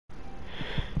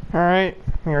Alright,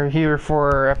 we are here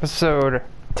for episode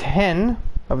 10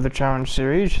 of the challenge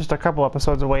series, just a couple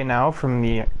episodes away now from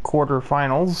the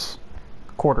quarterfinals.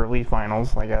 Quarterly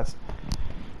finals, I guess.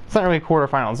 It's not really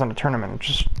quarterfinals, it's not a tournament, it's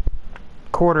just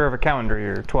quarter of a calendar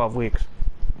year, 12 weeks.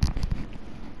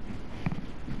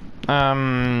 You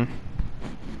know,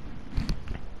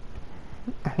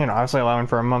 obviously allowing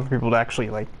for a month for people to actually,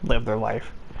 like, live their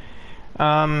life.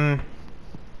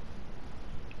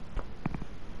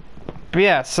 But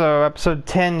yeah, so episode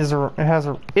 10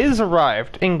 is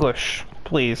arrived. English,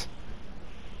 please.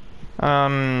 You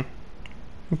can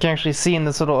actually see in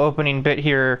this little opening bit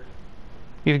here,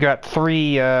 you've got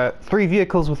three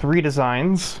vehicles with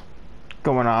redesigns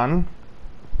going on.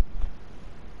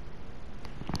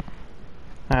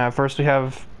 First we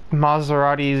have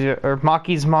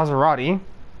Maki's Maserati,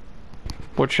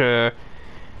 which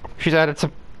she's added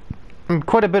some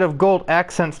quite a bit of gold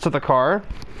accents to the car.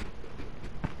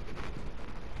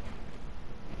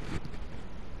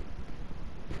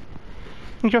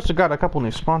 You also got a couple new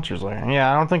sponsors there.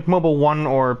 Yeah, I don't think Mobil 1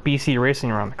 or BC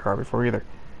Racing were on the car before either.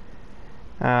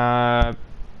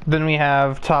 Then we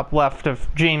have top left of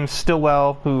James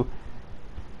Stillwell, who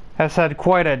has had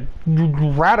quite a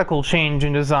radical change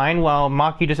in design, while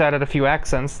Maki just added a few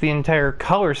accents. The entire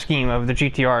color scheme of the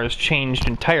GTR has changed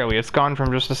entirely. It's gone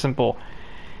from just a simple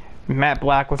matte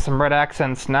black with some red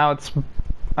accents, now it's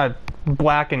a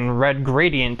black and red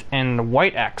gradient and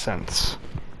white accents.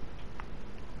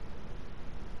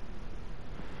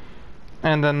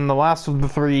 And then the last of the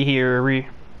three here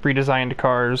redesigned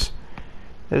cars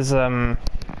is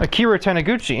Akira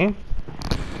Taniguchi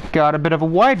got a bit of a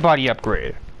wide body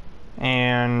upgrade,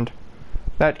 and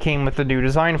that came with the new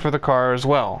design for the car as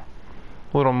well.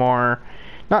 A little more,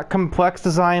 not complex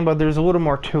design, but there's a little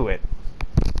more to it.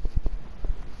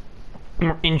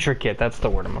 More intricate, that's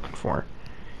the word I'm looking for.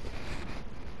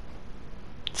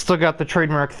 Still got the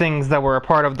trademark things that were a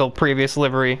part of the previous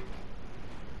livery.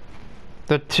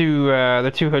 The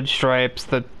two hood stripes,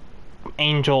 the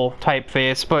angel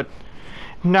typeface, but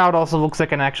now it also looks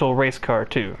like an actual race car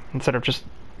too, instead of just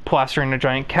plastering a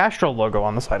giant Castrol logo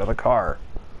on the side of the car.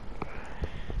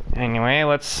 Anyway,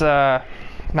 let's not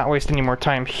waste any more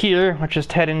time here. Let's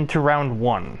just head into round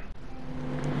one.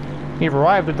 We've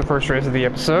arrived at the first race of the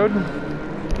episode,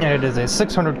 and it is a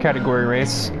 600 category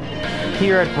race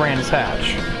here at Brands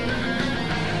Hatch.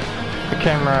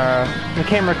 The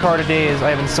camera car today is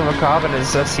Ivan Silikov and his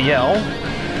SCL.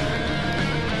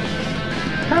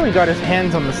 How he got his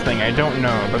hands on this thing, I don't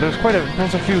know, but there's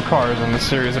a few cars in the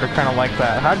series that are kind of like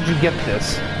that. How did you get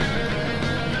this?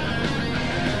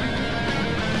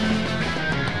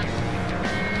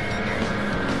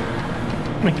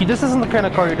 Like, this isn't the kind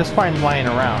of car you just find lying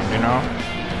around, you know?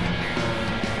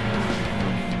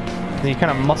 He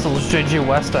kind of muscles JJ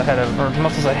West ahead of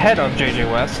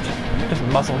JJ West. Just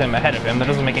muscle him ahead of him. That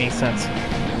doesn't make any sense.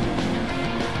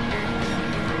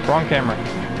 Wrong camera.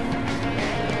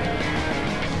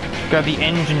 Got the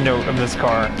engine note of this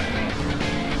car.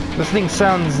 This thing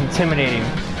sounds intimidating,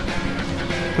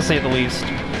 to say the least.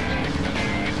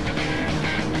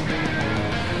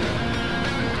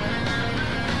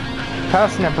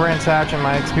 Passing at Brands Hatch, in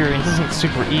my experience, isn't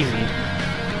super easy.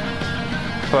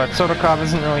 But Sodakov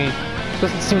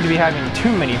doesn't seem to be having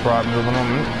too many problems at the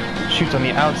moment. Shoots on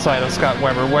the outside of Scott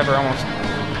Weber. Weber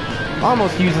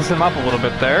almost uses him up a little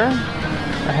bit there.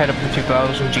 Ahead of the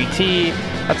 2000 GT.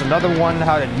 That's another one.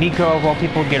 How did Nico, of all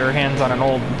people, get her hands on an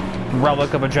old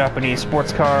relic of a Japanese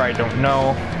sports car? I don't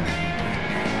know.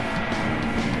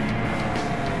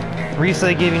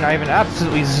 Risei giving Ivan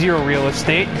absolutely zero real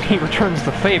estate. He returns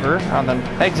the favor on the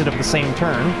exit of the same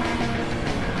turn.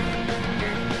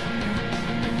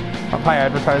 A high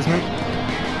advertisement.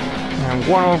 And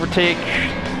one overtake.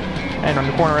 And on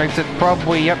the corner exit,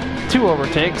 probably, yep, two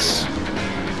overtakes.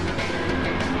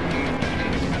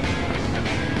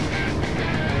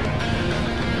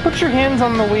 Put your hands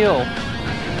on the wheel.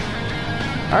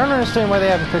 I don't understand why they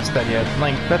haven't fixed that yet.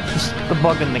 Like, that's just the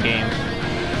bug in the game.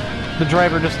 The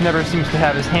driver just never seems to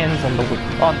have his hands on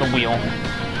the wheel.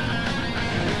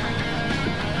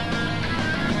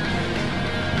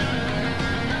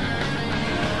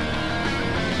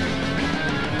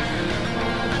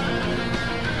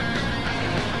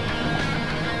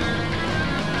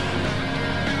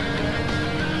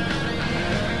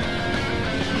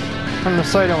 On the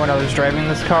side note, when I was driving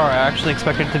this car, I actually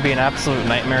expected it to be an absolute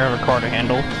nightmare of a car to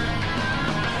handle.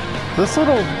 This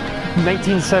little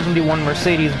 1971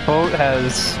 Mercedes boat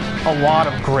has a lot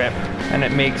of grip, and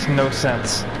it makes no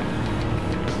sense.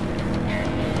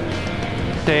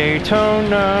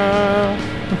 Daytona!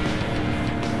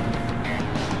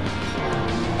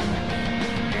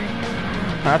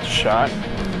 That's a shot.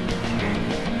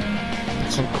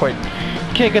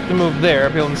 can't get the move there.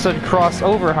 He'll instead cross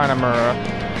over Hanamura,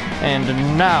 and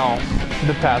now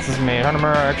the pass is made.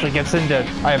 Hanamura actually gets into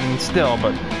Ivan still,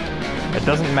 but it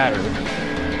doesn't matter.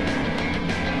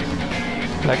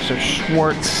 Next to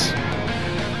Schwartz.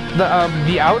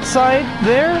 The outside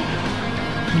there?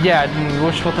 Yeah,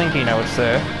 wishful thinking, I would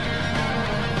say.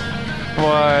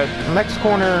 But next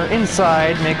corner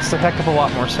inside makes a heck of a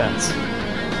lot more sense.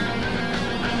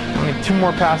 Only 2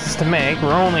 more passes to make.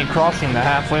 We're only crossing the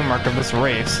halfway mark of this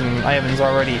race, and Ivan's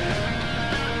already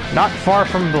not far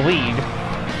from the lead.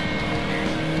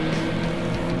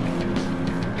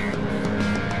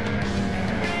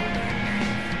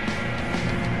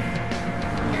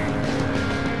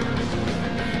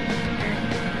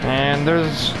 And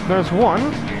there's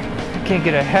one. Can't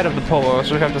get ahead of the Polo,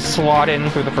 so we have to slot in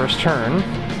through the first turn.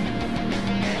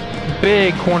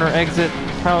 Big corner exit.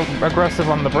 How aggressive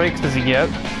on the brakes does he get?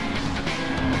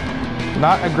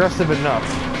 Not aggressive enough.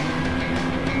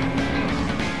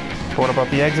 What about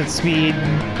the exit speed?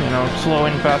 You know, slow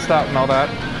in, fast out and all that.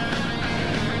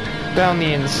 Down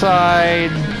the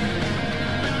inside.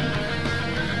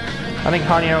 I think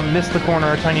Hanyo missed the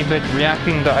corner a tiny bit,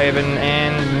 reacting to Ivan,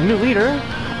 and new leader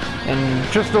in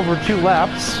just over 2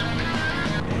 laps.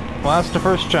 Last to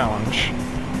first challenge.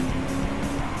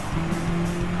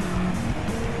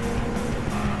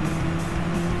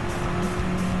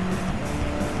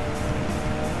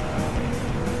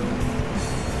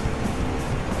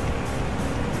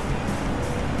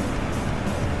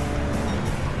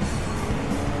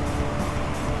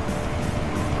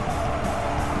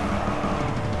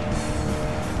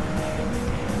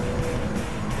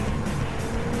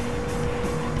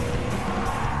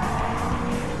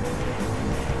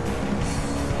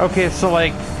 Okay, so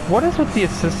like, what is with the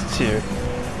assists here?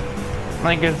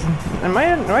 Like, am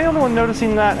I the only one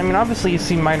noticing that? I mean, obviously you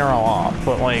see mine are all off,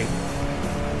 but like,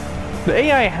 the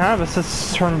AI have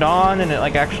assists turned on and it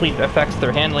like actually affects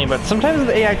their handling, but sometimes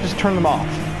the AI just turn them off.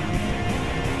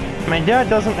 My dad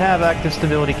doesn't have active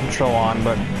stability control on,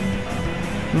 but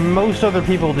most other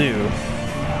people do.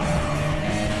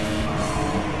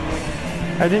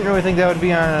 I didn't really think that would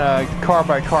be on a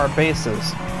car-by-car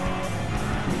basis.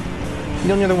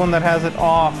 The only other one that has it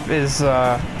off is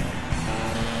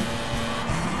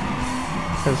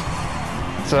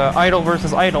it's Idle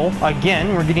versus Idle.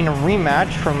 Again, we're getting a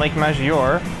rematch from Lake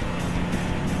Maggiore.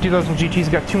 2000 GT's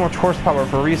got 2 more horsepower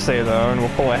for Rise though, and we'll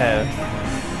pull ahead.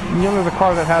 The only other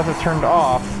car that has it turned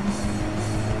off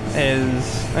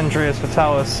is Andreas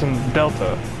Vitalis and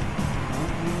Delta.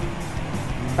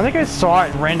 I think I saw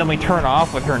it randomly turn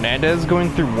off with Hernandez going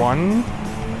through 1.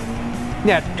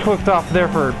 Yeah, it clicked off there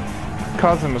for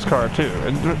Kazuma's car too.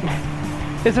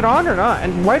 Is it on or not?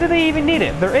 And why do they even need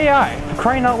it? They're AI. They're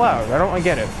crying out loud. I don't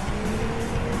get it.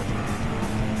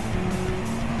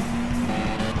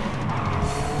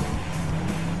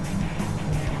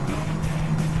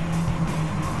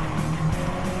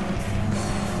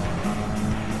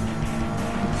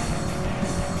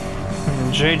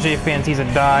 And JJ fancies a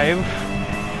dive.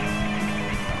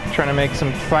 Trying to make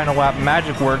some final lap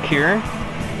magic work here.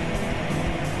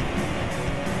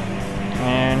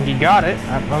 And he got it.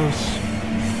 That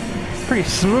was pretty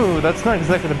smooth. That's not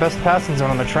exactly the best passing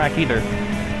zone on the track either.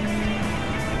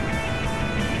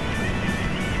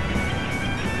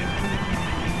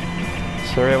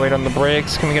 Sorry, I wait on the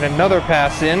brakes. Can we get another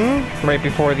pass in right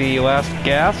before the last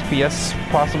gasp? Yes,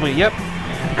 possibly. Yep.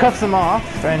 Cuts them off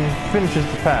and finishes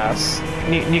the pass.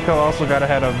 Nico also got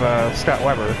ahead of Scott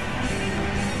Webber.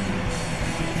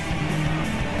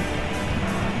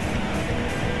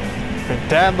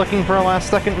 Dad looking for a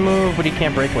last-second move, but he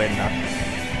can't brake late enough.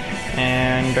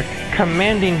 And a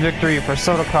commanding victory for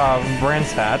Sotokov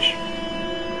Brands Hatch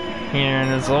in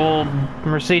his old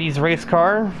Mercedes race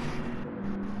car.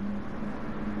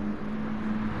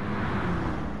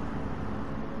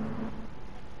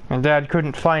 And Dad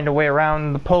couldn't find a way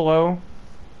around the Polo.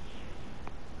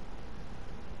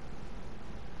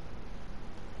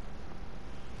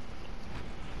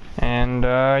 And,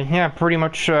 yeah, pretty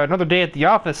much another day at the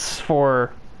office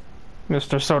for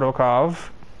Mr. Sotokov.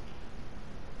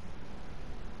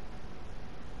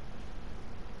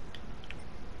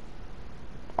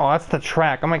 Oh, that's the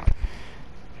track. I'm like,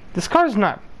 this car's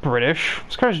not British.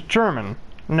 This car's German.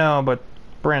 No, but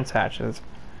Brands Hatch is.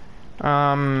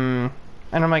 And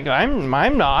I'm like,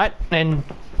 I'm not. And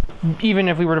even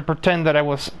if we were to pretend that I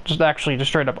was just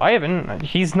straight up Ivan,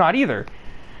 he's not either.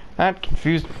 That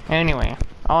confused me. Anyway.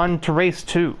 On to race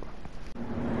 2.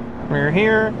 We're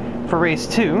here for race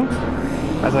 2,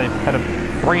 as I had a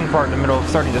brain fart in the middle of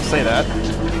starting to say that,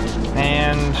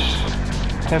 and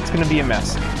that's going to be a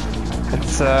mess.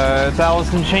 It's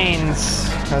Alice in Chains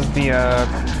as the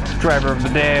driver of the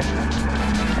day,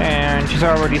 and she's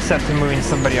already set to moving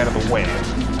somebody out of the way.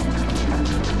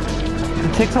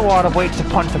 It takes a lot of weight to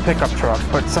punt a pickup truck,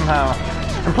 but somehow,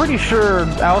 I'm pretty sure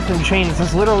Alice in Chains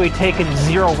has literally taken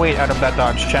 0 weight out of that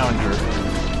Dodge Challenger.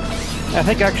 I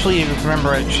think actually, if you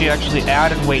remember it, she actually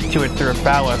added weight to it through a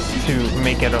ballast to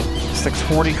make it a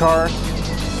 640 car.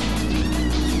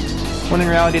 When in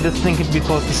reality, this thing could be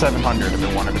close to 700 if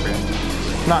it wanted to be.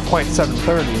 Not quite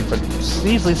 730, but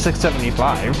easily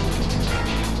 675.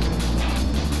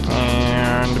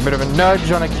 And a bit of a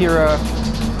nudge on Akira.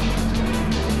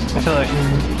 I feel like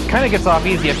it kind of gets off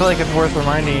easy. I feel like it's worth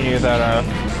reminding you that,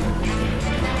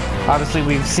 obviously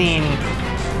we've seen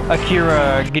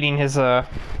Akira getting his,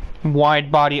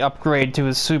 wide body upgrade to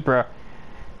his Supra.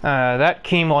 That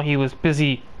came while he was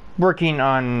busy working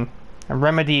on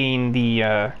remedying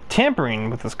the tampering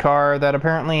with his car that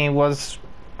apparently was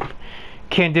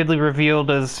candidly revealed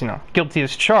as, you know, guilty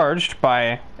as charged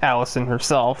by Allison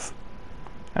herself.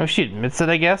 Oh, she admits it,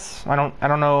 I guess. I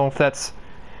don't know if that's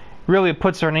really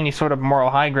puts her on any sort of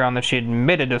moral high ground that she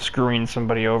admitted to screwing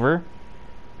somebody over.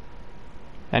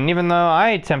 And even though I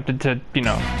attempted to, you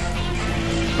know,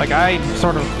 like I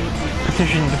sort of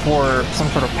petitioned for some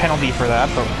sort of penalty for that,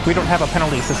 but we don't have a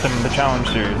penalty system in the Challenge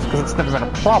series, because it's never been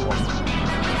a problem.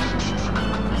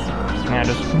 Yeah,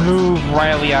 just move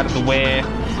Riley out of the way,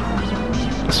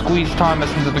 squeeze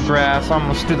Thomas into the grass,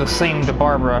 almost do the same to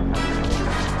Barbara.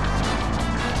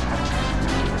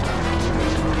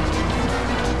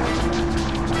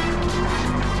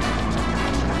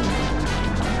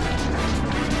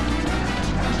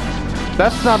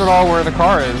 That's not at all where the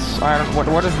car is.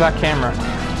 What is that camera?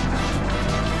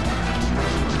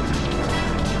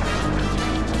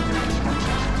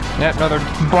 Yep, another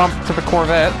bump to the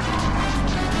Corvette.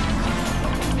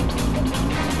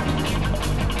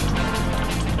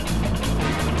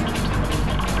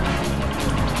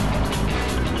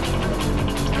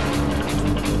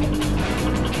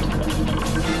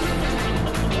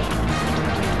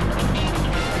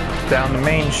 Down the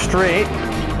main straight.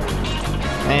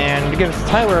 And to give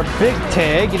Tyler a big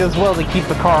tag, he does well to keep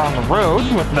the car on the road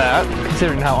with that,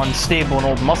 considering how unstable an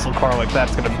old muscle car like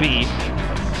that's going to be.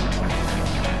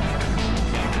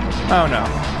 Oh no.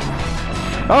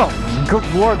 Oh, good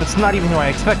lord, that's not even who I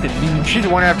expected. She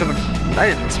went after the... I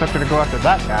didn't expect her to go after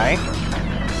that guy.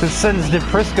 This sends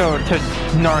DePrisco to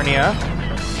Narnia.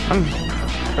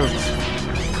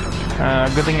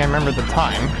 Oops. Good thing I remembered the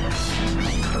time.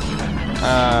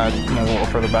 I'm a little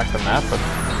further back than that, but...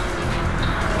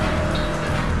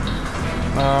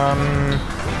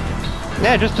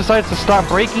 yeah, just decides to stop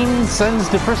braking, sends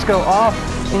DePrisco off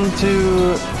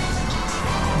into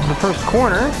the first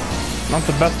corner. Not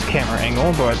the best camera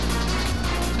angle, but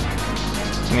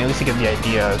I mean, at least you get the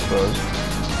idea, I suppose.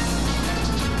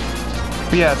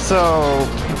 But yeah, so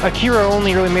Akira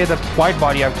only really made the wide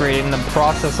body upgrade in the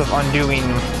process of undoing...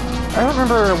 I don't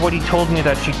remember what he told me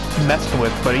that she messed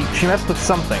with, but she messed with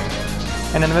something.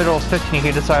 And in the middle of fixing,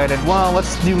 he decided, well,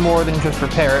 let's do more than just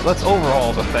repair it. Let's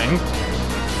overhaul the thing.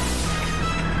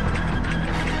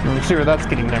 And we'll see where that's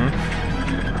getting him.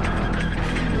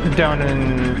 Down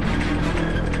in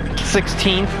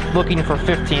 16th, looking for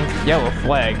 15th. Yellow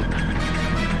flag.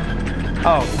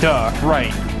 Oh, duh,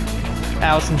 right.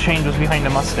 Alice in Chains was behind the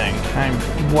Mustang.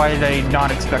 Why did I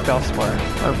not expect elsewhere?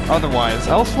 Or otherwise.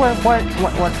 Elsewhere? What,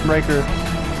 Riker?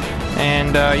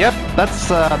 And, yep, that's,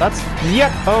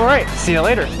 yep, alright, see you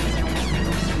later.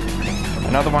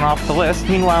 Another one off the list.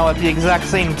 Meanwhile, at the exact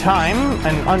same time,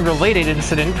 an unrelated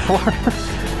incident for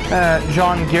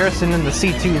John Garrison in the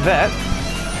C2 Vet.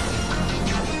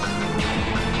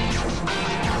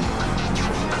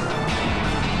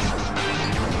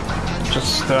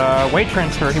 Just, weight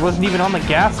transfer. He wasn't even on the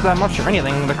gas that much or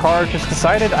anything. The car just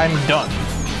decided, I'm done.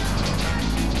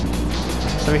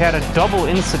 So we had a double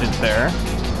incident there.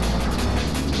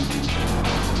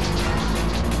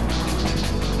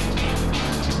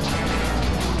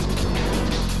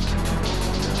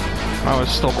 Oh,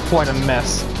 it's still quite a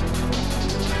mess.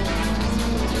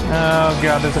 Oh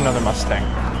god, there's another Mustang.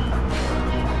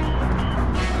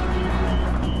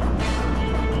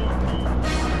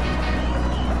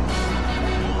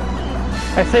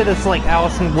 I say this like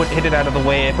Allison would hit it out of the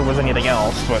way if it was anything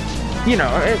else, but, you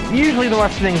know, usually the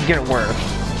Mustangs get it worse.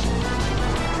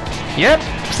 Yep,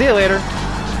 see you later.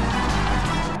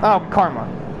 Oh, karma.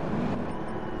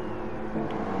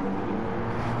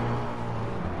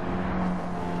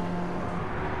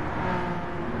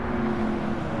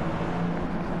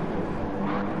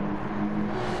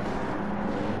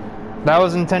 That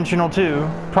was intentional too.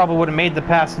 Probably would have made the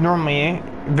pass normally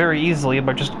very easily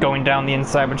by just going down the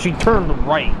inside, but she turned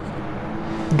right,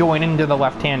 going into the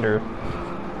left-hander.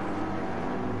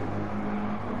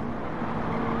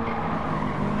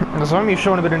 And Zombie's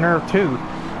showing a bit of nerve too.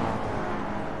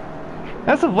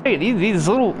 As of late, these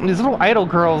little idol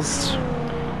girls,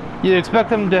 you expect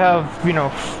them to have,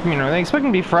 they expect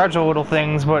them to be fragile little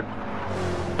things, but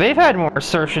they've had more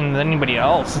assertion than anybody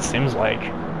else, it seems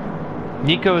like.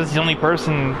 Nico is the only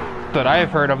person that I've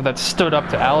heard of that stood up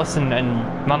to Allison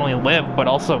and not only lived, but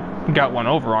also got one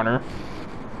over on her.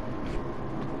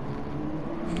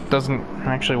 Doesn't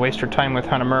actually waste her time with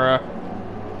Hanamura.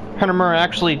 Hanamura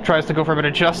actually tries to go for a bit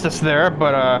of justice there,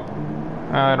 but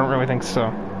I don't really think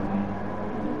so.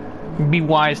 Be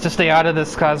wise to stay out of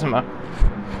this, Kazuma.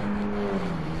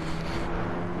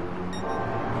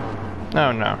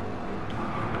 Oh no.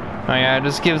 Oh yeah, it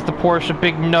just gives the Porsche a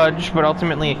big nudge, but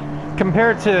ultimately,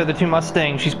 compared to the two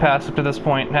Mustangs she's passed up to this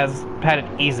point, has had it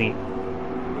easy.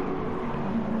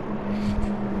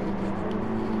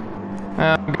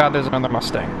 Oh god, there's another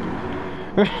Mustang.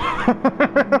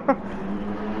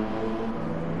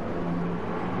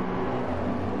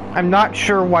 I'm not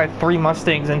sure why 3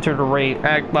 Mustangs entered the race.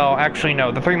 Well, actually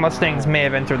no, the 3 Mustangs may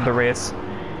have entered the race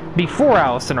before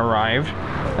Allison arrived.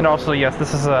 And also, yes,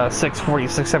 this is a 640,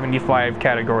 675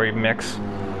 category mix.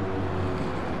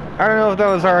 I don't know if that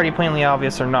was already plainly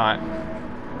obvious or not.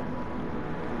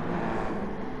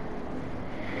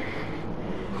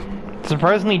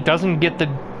 Surprisingly, doesn't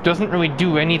really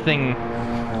do anything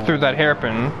through that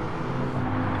hairpin.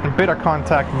 A bit of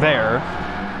contact there.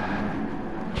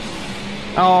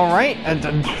 Alright,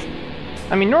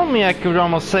 I mean, normally I could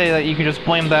almost say that you could just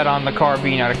blame that on the car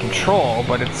being out of control,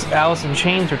 but it's Allison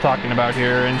Chains we're talking about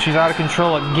here, and she's out of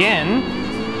control again.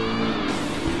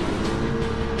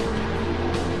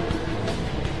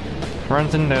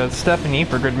 Runs into Stephanie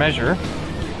for good measure.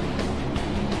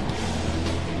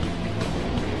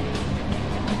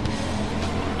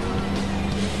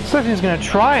 Stephanie's gonna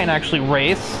try and actually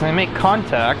race and make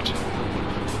contact.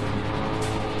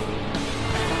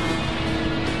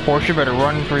 Porsche better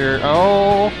run for your...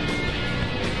 Oh!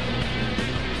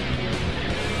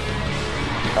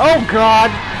 Oh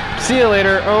god! See you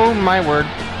later. Oh my word.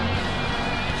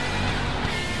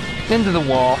 Into the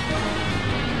wall.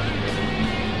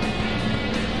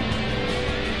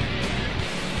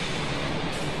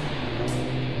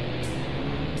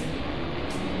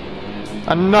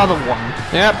 Another one.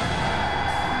 Yep.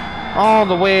 All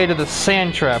the way to the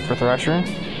sand trap for Thrasher.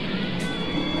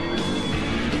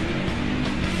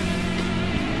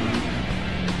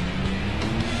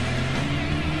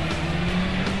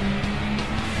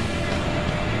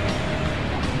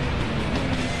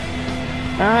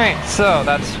 Alright, so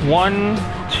that's 1,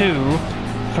 2,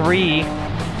 3,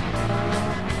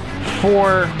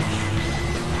 4,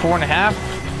 4.5,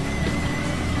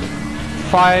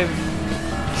 5,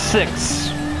 6.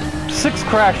 6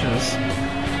 crashes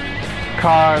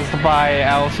caused by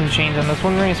Allison Chains in this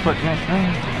one race, but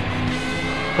nothing's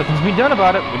to be done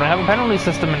about it. We don't have a penalty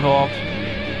system involved.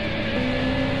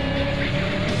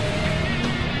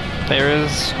 There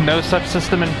is no such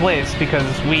system in place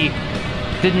because we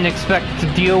didn't expect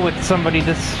to deal with somebody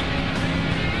this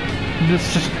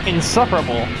just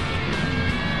insufferable.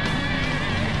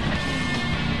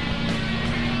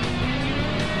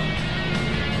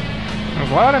 I'm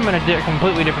glad I'm in a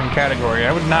completely different category.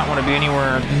 I would not want to be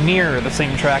anywhere near the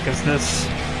same track as this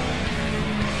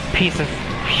piece of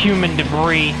human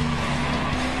debris.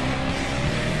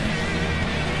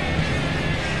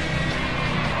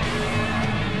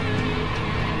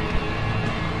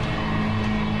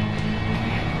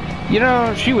 You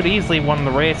know, she would easily have won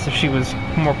the race if she was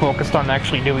more focused on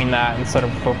actually doing that instead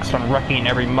of focused on wrecking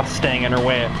every Mustang in her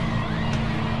way.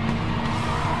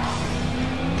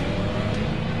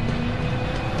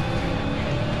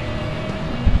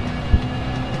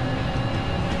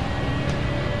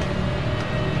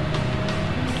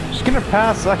 She's gonna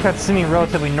pass Akatsumi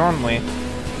relatively normally.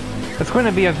 It's going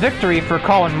to be a victory for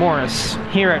Colin Morris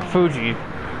here at Fuji.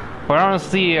 But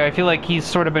honestly, I feel like he's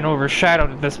sort of been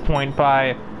overshadowed at this point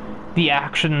by the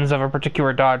actions of a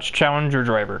particular Dodge Challenger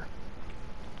driver.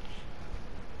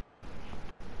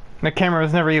 The camera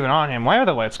was never even on him. Why are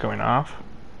the lights going off?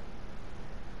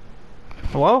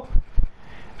 Hello?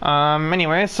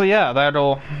 Anyway, so yeah,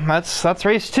 that's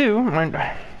race 2.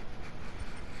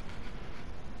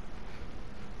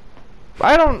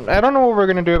 I don't know what we're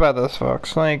gonna do about this,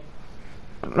 folks. Like,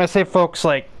 I say folks,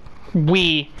 like,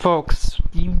 we folks,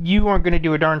 you aren't gonna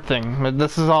do a darn thing.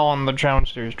 This is all on the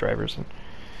Challenge Series drivers. And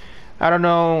I don't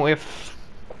know if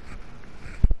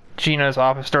Gina's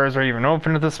office doors are even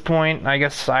open at this point. I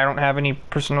guess I don't have any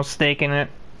personal stake in it.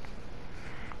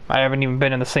 I haven't even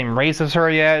been in the same race as her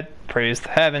yet. Praise the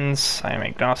heavens. I am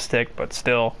agnostic, but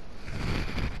still.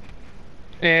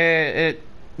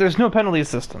 There's no penalty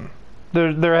system.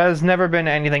 There has never been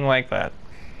anything like that.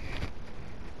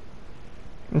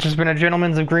 It's just been a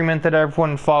gentleman's agreement that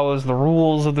everyone follows the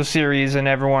rules of the series and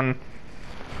everyone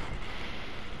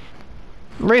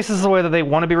races the way that they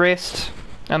want to be raced.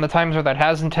 And the times where that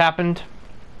hasn't happened,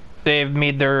 they've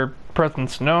made their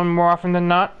presence known more often than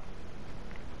not.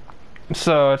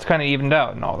 So it's kind of evened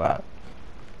out and all that.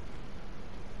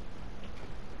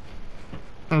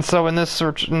 And so in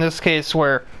this case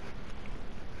where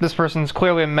this person's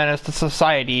clearly a menace to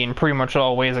society in pretty much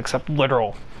all ways except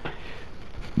literal,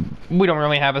 we don't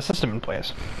really have a system in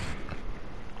place.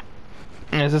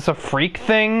 Is this a freak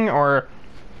thing, or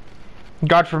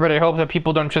God forbid I hope that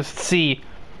people don't just see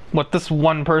what this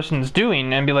one person's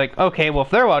doing and be like, okay, well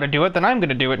if they're allowed to do it, then I'm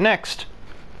gonna do it next.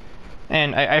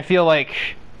 And I feel like,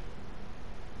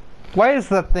 why is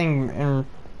that thing in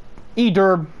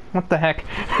E-Derb? What the heck?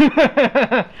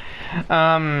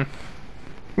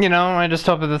 You know, I just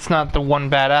hope that it's not the one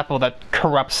bad apple that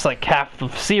corrupts like half the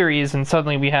series and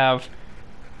suddenly we have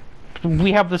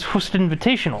this hosted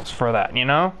invitationals for that, you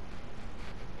know?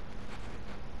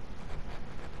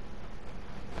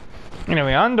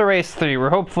 Anyway, on to race 3, where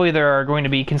hopefully there are going to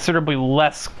be considerably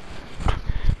less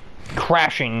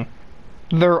crashing.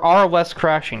 There are less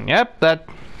crashing. Yep,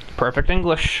 that's perfect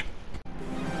English.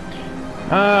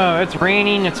 It's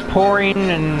raining, it's pouring,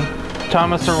 and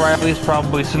Thomas O'Reilly's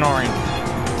probably snoring.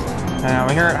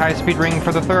 We're here at High Speed Ring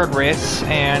for the 3rd race,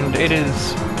 and it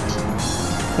is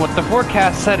what the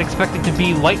forecast said expected to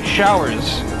be light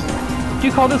showers. Do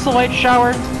you call this a light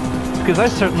shower? Because I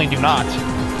certainly do not.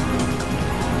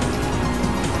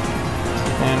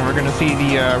 And we're gonna see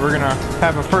we're gonna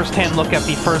have a first-hand look at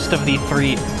the first of the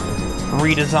 3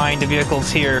 redesigned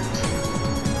vehicles here.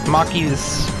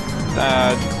 Maki's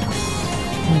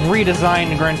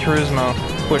redesigned Gran Turismo,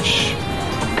 which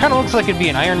kind of looks like it'd be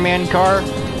an Iron Man car,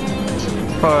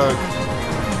 but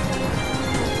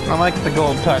I like the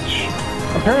gold touch.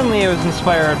 Apparently it was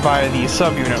inspired by the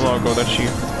subunit logo that she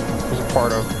was a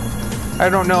part of. I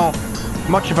don't know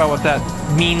much about what that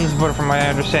means, but from what I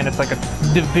understand it's like a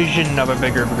division of a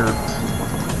bigger group.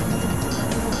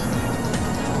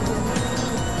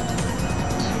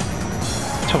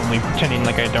 Totally pretending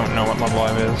like I don't know what Love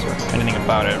Live is or anything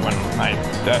about it when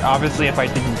obviously if I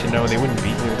didn't know they wouldn't be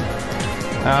here.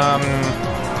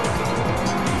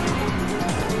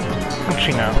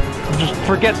 Actually no. Just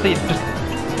forget the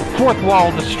fourth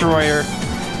wall destroyer.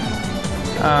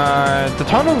 The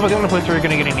tunnels are the only place where you're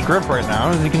gonna get any grip right now.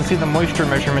 As you can see the moisture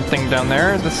measurement thing down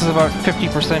there. This is about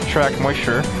 50% track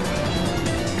moisture.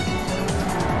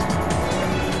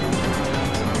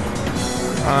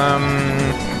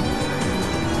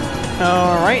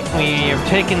 Alright, we have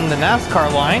taken the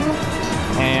NASCAR line,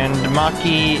 and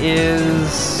Maki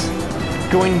is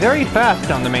going very fast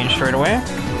down the main straightaway.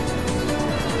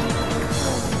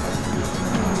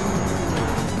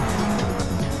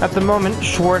 At the moment,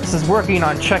 Schwartz is working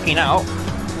on checking out.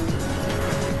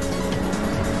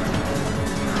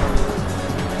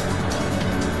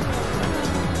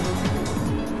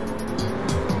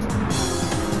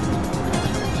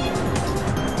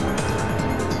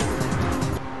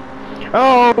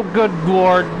 Oh, good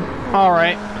lord.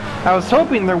 Alright. I was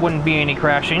hoping there wouldn't be any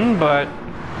crashing, but...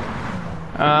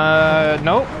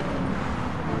 nope.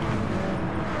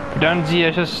 Dunzi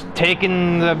has just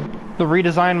taken the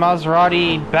redesigned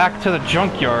Maserati back to the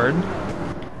junkyard.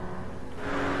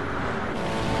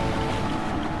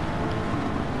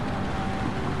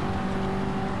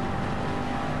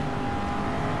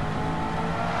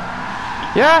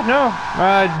 Yeah, no.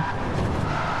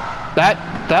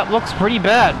 That looks pretty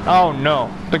bad. Oh no,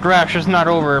 the crash is not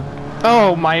over.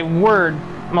 Oh my word,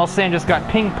 Mulsanne just got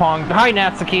ping-ponged. Hi,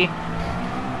 Natsuki.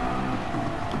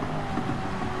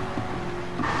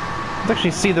 Let's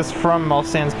actually see this from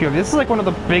Mulsanne's POV. This is like one of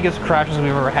the biggest crashes we've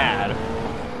ever had.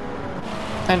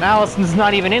 And Allison's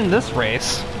not even in this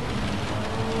race.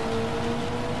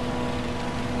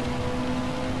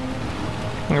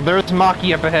 There's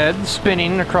Maki up ahead,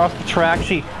 spinning across the track.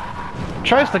 She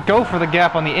tries to go for the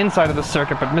gap on the inside of the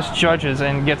circuit, but misjudges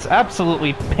and gets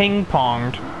absolutely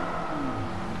ping-ponged.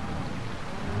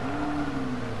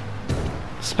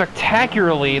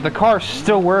 Spectacularly, the car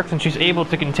still works and she's able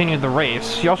to continue the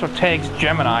race. She also tags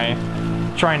Gemini,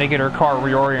 trying to get her car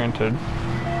reoriented.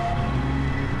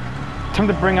 Time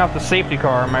to bring out the safety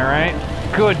car, am I right?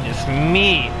 Goodness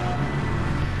me!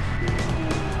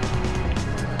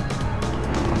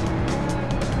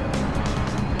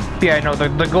 Yeah, I know, the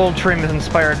gold trim is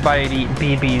inspired by the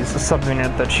BBs, the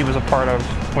subunit that she was a part of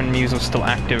when Muse was still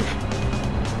active.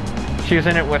 She was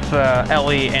in it with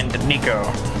Ellie and Nico.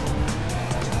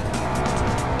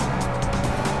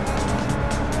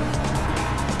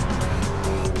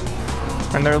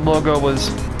 And their logo was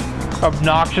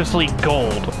obnoxiously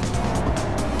gold.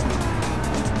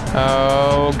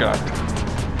 Oh god.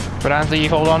 Fidanzi,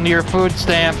 hold on to your food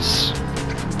stamps.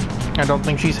 I don't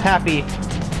think she's happy.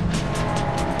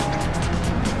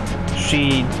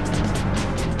 She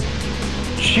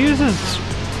chooses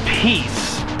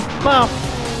peace. Well,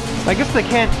 I guess they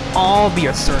can't all be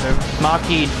assertive.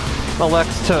 Maki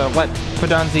elects to let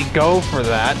Fidanzi go for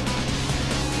that.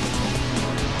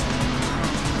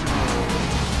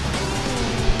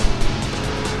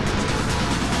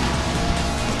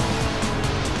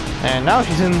 And now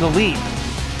she's in the lead.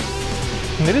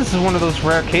 And this is one of those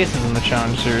rare cases in the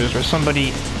challenge series where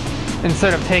somebody,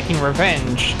 instead of taking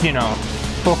revenge, you know,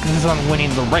 focuses on winning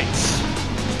the race.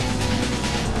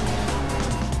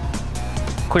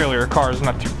 Clearly her car is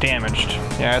not too damaged.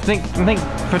 Yeah, I think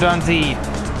Fidanzi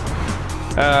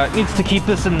needs to keep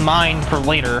this in mind for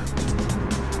later.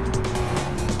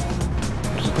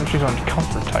 She's on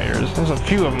comfort tires. There's a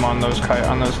few of them on those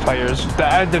tires.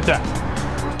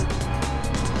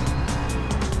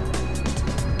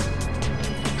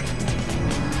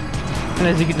 And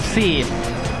as you can see,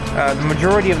 the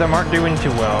majority of them aren't doing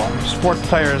too well. Sports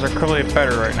tires are clearly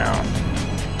better right now.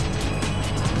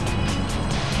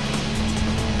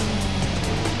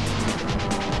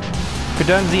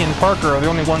 Fidanzi and Parker are the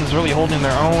only ones really holding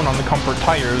their own on the comfort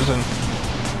tires, and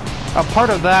a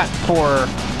part of that for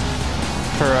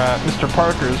Mr.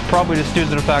 Parker is probably just due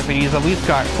to the fact that he's at least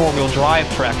got four-wheel drive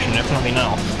traction, if nothing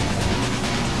else.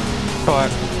 But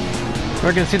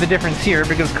we're going to see the difference here,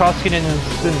 because Koskinen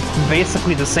is in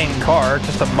basically the same car,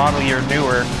 just a model year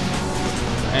newer,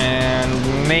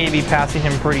 and maybe passing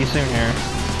him pretty soon here.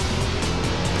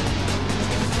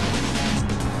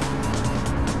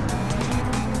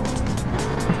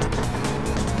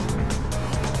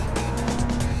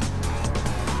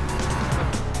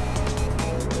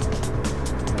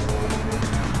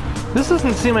 This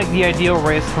doesn't seem like the ideal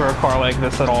race for a car like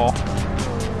this at all.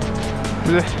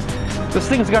 This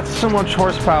thing's got so much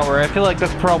horsepower, I feel like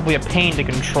that's probably a pain to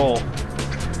control.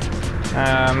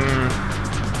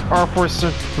 R-Force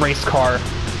race car,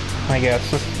 I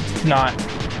guess. Just not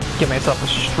give myself a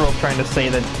stroke trying to say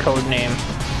the code name.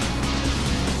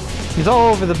 He's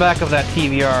all over the back of that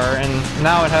TVR, and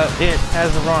now it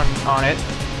has a run on it.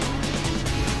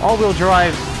 All-wheel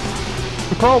drive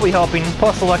probably helping,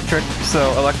 plus electric,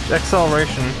 so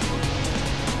acceleration.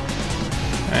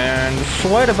 And a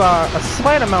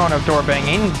slight amount of door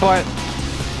banging, but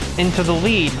into the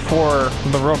lead for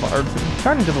the robot, or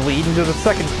not into the lead, into the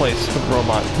second place for the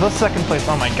robot. The second place,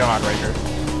 oh my god, right here.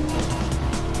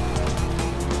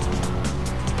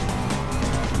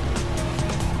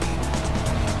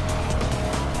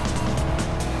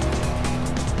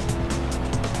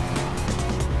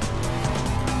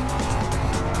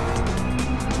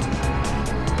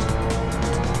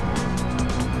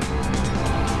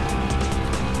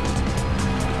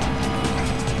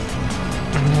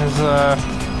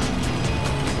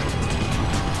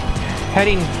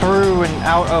 Heading through and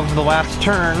out of the last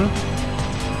turn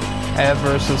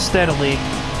ever so steadily.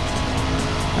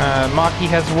 Maki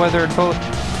has weathered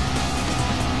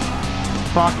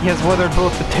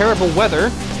both the terrible weather,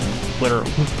 literal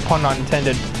pun not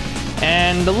intended,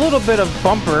 and a little bit of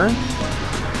bumper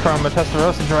from a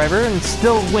Testarossa driver, and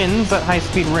still wins that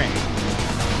high-speed ring.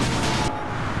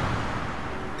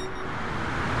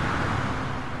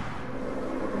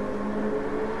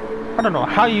 I don't know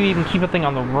how you even keep a thing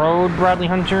on the road, Bradley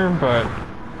Hunter, but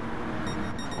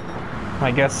I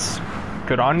guess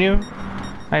good on you.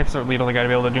 I certainly don't think I'd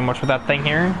be able to do much with that thing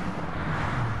here.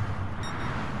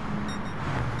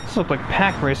 This looks like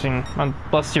pack racing,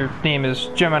 unless your name is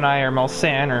Gemini or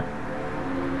Malsan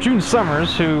or June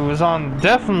Summers, who is on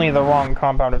definitely the wrong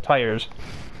compound of tires.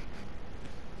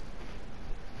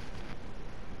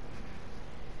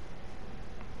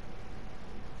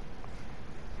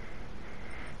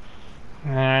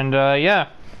 And, yeah.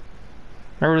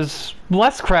 There was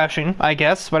less crashing, I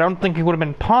guess, but I don't think it would have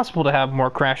been possible to have more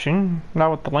crashing,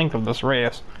 not with the length of this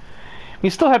race. We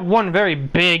still had one very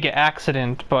big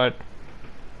accident, but,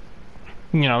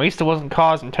 you know, at least it wasn't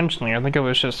caused intentionally. I think it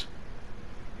was just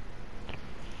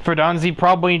Fidanzi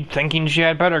probably thinking she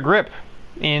had better grip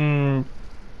in,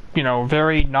 you know,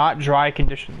 very not dry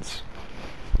conditions.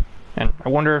 And I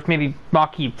wonder if maybe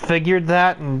Maki figured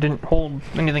that and didn't hold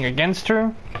anything against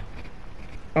her.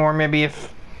 Or maybe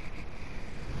if...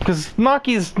 Because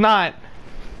Maki's not...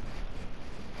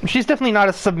 She's definitely not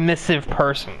a submissive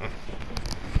person.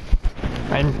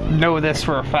 I know this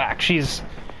for a fact. She's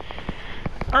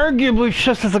arguably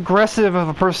just as aggressive of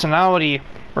a personality,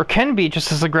 or can be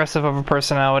just as aggressive of a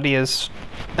personality as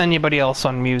anybody else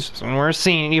on Muses. And we're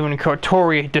seeing even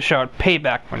Kotori dish out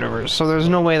payback maneuvers, so there's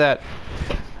no way that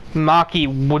Maki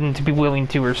wouldn't be willing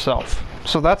to herself.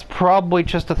 So that's probably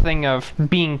just a thing of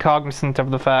being cognizant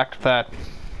of the fact that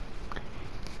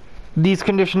these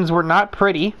conditions were not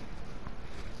pretty,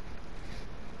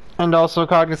 and also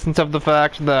cognizant of the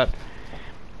fact that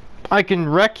I can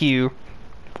wreck you,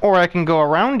 or I can go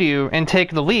around you and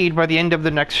take the lead by the end of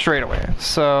the next straightaway.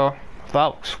 So that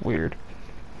looks weird.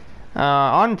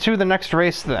 On to the next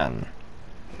race then.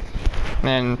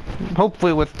 And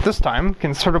hopefully with this time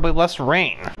considerably less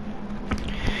rain.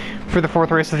 For the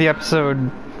fourth race of the episode,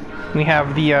 we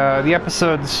have the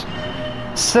episode's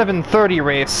 7:30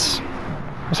 race,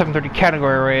 7:30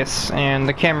 category race, and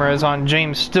the camera is on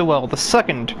James Stillwell, the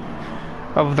second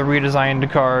of the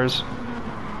redesigned cars.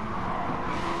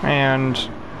 And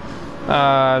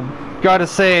gotta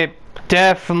say,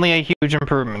 definitely a huge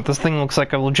improvement. This thing looks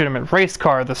like a legitimate race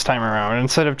car this time around,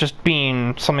 instead of just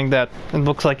being something that it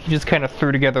looks like he just kind of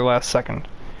threw together last second.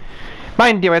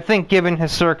 Mind you, I think given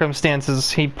his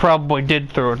circumstances, he probably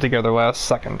did throw it together last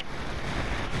second.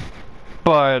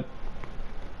 But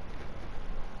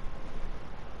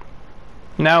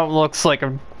now it looks like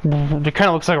it kind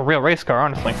of looks like a real race car,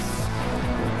 honestly.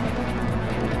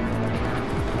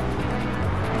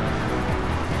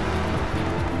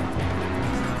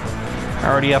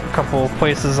 Already up a couple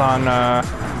places on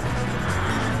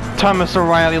Thomas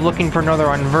O'Reilly, looking for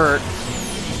another invert.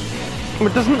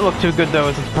 What doesn't look too good though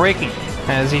is it's braking,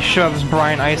 as he shoves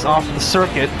Brian Ice off the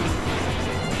circuit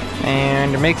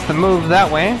and makes the move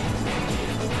that way.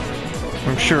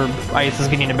 I'm sure Ice is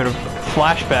getting a bit of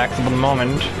flashbacks at the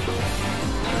moment.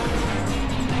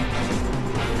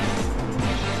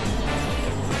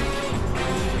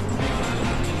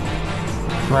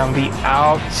 Around the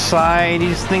outside,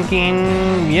 he's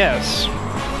thinking, yes.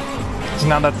 So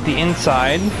now that's the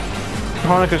inside.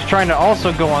 Honika's trying to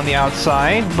also go on the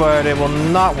outside, but it will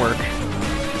not work.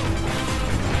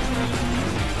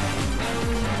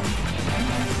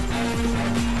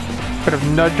 Bit of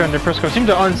nudge under Prisco. Seemed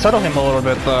to unsettle him a little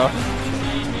bit, though.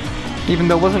 Even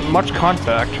though it wasn't much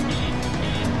contact.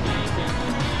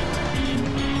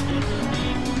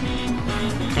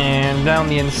 And down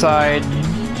the inside,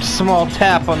 small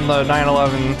tap on the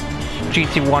 911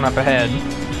 GT1 up ahead.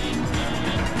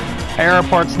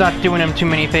 Aeroport's not doing him too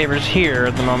many favors here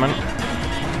at the moment.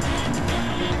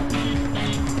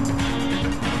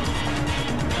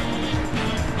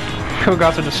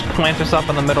 Kogasa just plants herself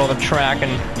in the middle of the track,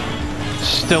 and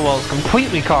Stillwell's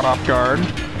completely caught off guard.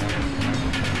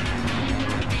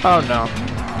 Oh no.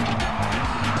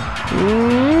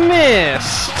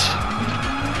 Missed!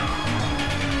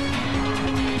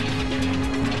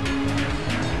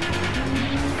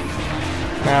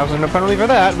 Now, there's no penalty for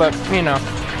that, but, you know,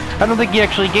 I don't think he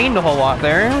actually gained a whole lot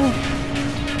there.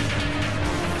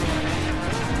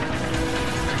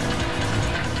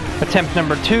 Attempt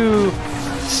number 2,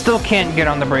 still can't get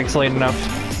on the brakes late enough.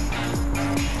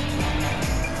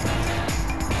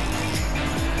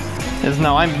 As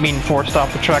now I'm being forced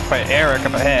off the track by Eric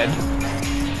up ahead.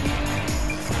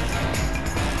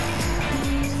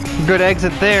 Good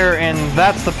exit there, and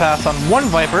that's the pass on one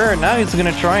Viper, and now he's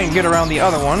gonna try and get around the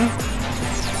other one.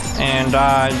 And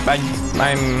I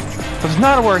was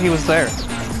not aware he was there.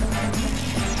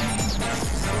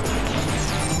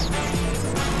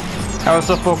 I was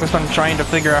so focused on trying to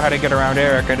figure out how to get around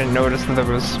Eric, I didn't notice that there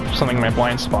was something in my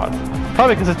blind spot.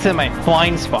 Probably because it's in my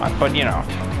blind spot, but you know.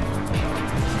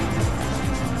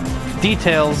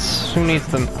 Details, who needs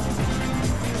them?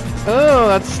 Oh,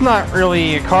 that's not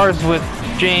really cars with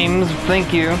James,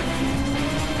 thank you.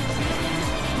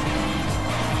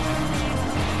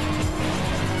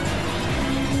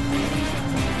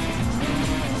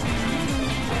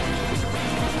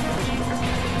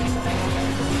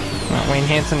 Wayne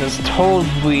Hansen is told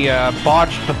we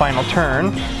botched the final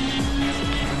turn.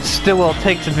 Stillwell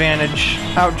takes advantage,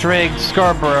 outdrags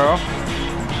Scarborough,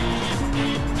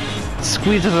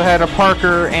 squeezes ahead of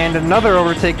Parker, and another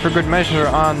overtake for good measure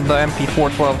on the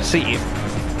MP412C.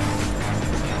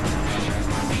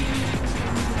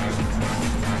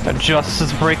 Adjusts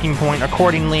his braking point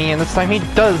accordingly, and this time he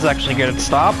does actually get it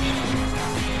stopped.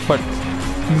 But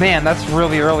man, that's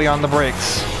really early on the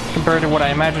brakes compared to what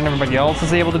I imagine everybody else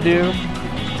is able to do.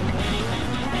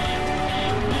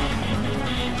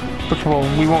 Which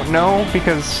we won't know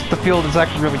because the field is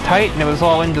actually really tight and it was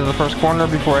all into the first corner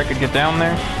before I could get down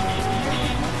there.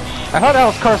 I thought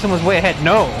Alice Carson was way ahead.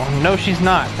 No, she's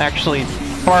not. Actually,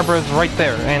 Barbara's right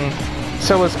there, and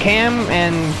so is Cam,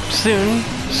 and soon,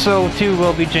 so too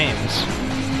will be James.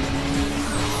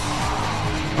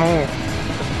 Oh.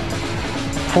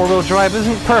 Four-wheel drive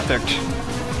isn't perfect.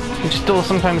 You still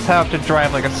sometimes have to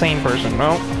drive like a sane person.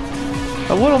 Well,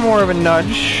 a little more of a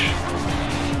nudge.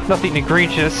 Nothing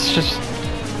egregious, just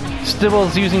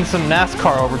Stibbles using some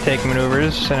NASCAR overtake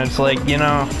maneuvers, and it's like, you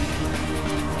know,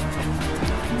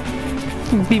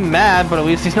 he'd be mad, but at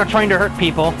least he's not trying to hurt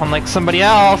people, unlike somebody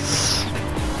else.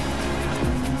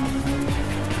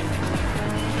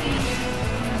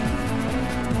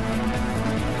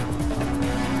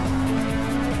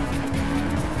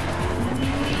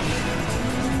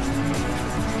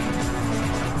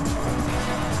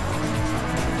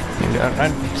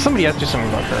 Somebody has to do something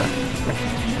about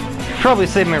her. Probably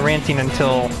save my ranting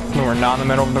until when we're not in the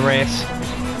middle of the race.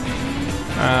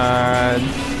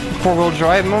 Four-wheel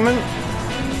drive moment.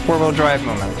 Four-wheel drive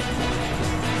moment.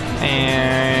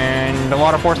 And a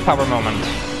lot of horsepower moment.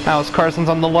 Alex Carson's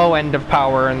on the low end of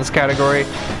power in this category.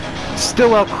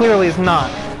 Stillwell clearly is not.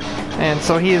 And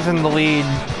so he is in the lead.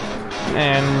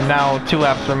 And now 2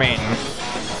 laps remain.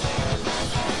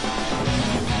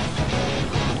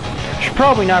 Should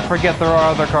probably not forget there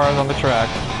are other cars on the track.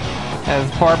 As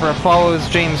Barbara follows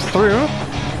James through.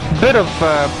 Bit of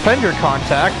fender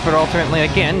contact, but ultimately,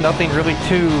 again, nothing really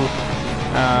too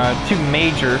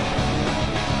major.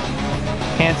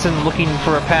 Hansen looking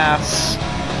for a pass.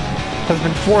 Has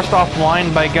been forced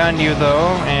offline by Ganyu, though,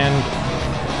 and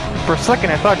for a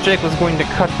second I thought Jake was going to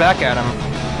cut back at him.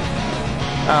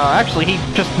 Actually, he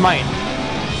just might.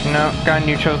 No,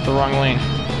 Ganyu chose the wrong lane.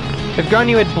 If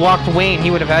Ganyu had blocked Wayne,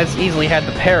 he would have as easily had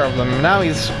the pair of them. Now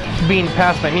he's being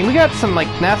passed by... I mean, we got some, like,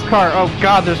 NASCAR... Oh,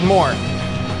 God, there's more.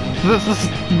 This is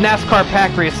NASCAR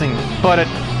pack racing, but at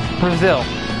Brazil.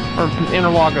 Or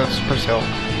Interlagos, Brazil.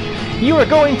 You are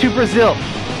going to Brazil!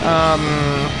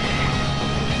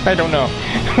 I don't know.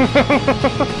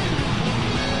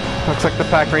 Looks like the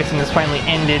pack racing has finally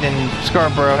ended, and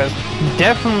Scarborough has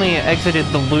definitely exited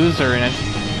the loser, and it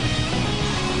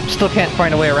still can't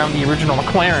find a way around the original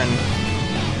McLaren.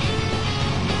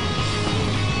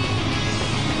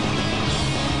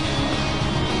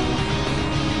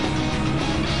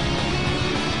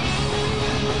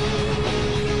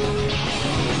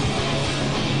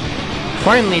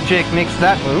 Finally, Jake makes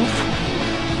that move.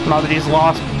 Now that he's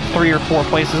lost 3 or 4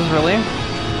 places, really.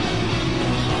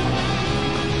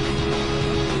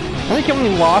 I think he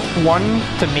only lost 1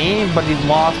 to me, but he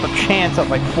lost a chance at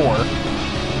like 4.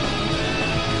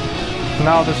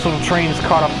 Now this little train's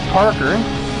caught up to Parker.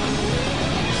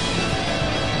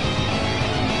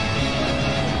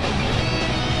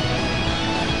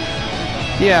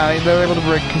 Yeah, they were able to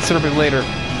break considerably later.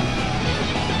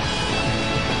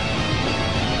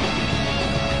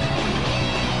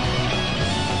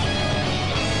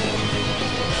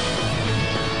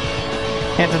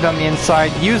 Hands it down the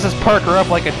inside, uses Parker up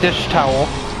like a dish towel.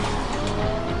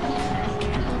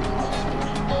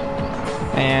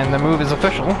 And the move is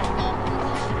official.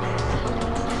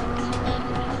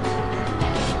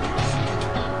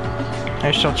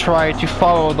 I shall try to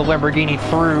follow the Lamborghini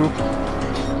through.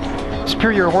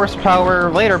 Superior horsepower,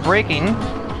 later braking.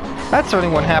 That certainly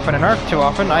wouldn't happen in ARC too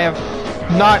often. I have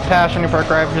not passed any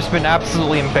Parker, I've just been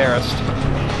absolutely embarrassed.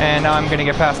 And now I'm going to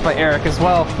get passed by Eric as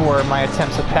well for my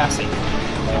attempts at passing.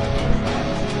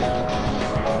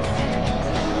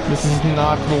 This is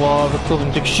not the law of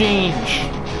equivalent exchange.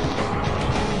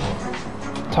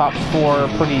 Top 4,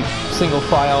 pretty single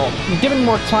file. Given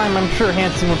more time, I'm sure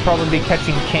Hansen would probably be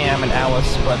catching Cam and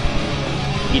Alice, but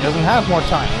he doesn't have more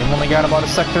time. We've only got about a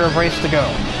sector of race to go.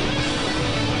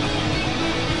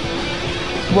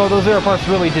 Well, those aero parts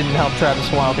really didn't help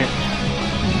Travis Wild here.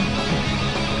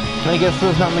 I guess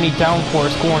there's not many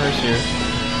downforce corners here.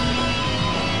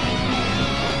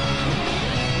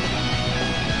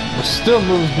 There's still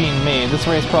moves being made. This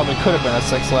race probably could have been a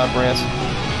 6-lap race.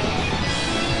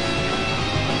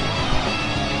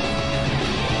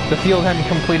 The field hadn't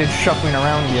completed shuffling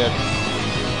around yet.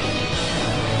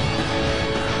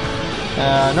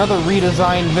 Another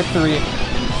redesigned victory.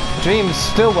 James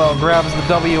Stillwell grabs the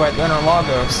W at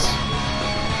Interlagos.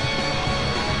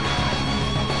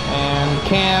 And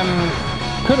Cam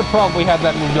could have probably had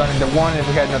that move done into 1 if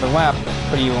we had another lap,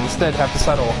 but he will instead have to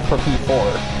settle for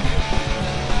P4.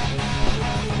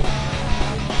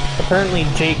 Apparently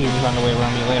Jake was on the way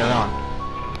around me later on.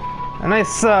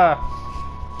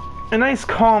 A nice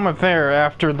calm affair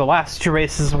after the last 2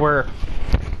 races were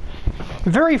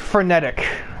very frenetic,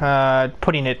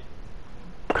 putting it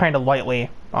kind of lightly,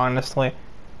 honestly.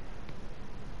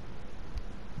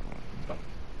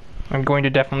 I'm going to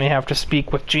definitely have to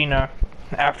speak with Gina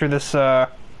after this,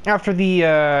 after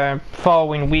the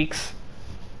following weeks.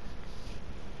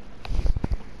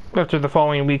 After the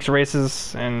following week's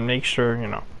races, and make sure, you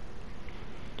know,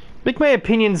 make my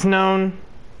opinions known,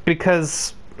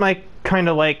 because I kind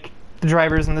of like the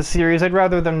drivers in the series. I'd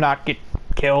rather them not get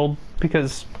killed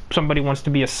because somebody wants to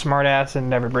be a smartass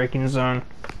and have a braking zone.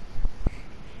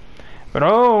 But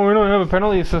oh, we don't have a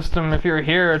penalty system. If you're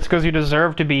here, it's because you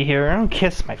deserve to be here. Don't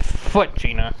kiss my foot,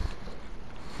 Gina.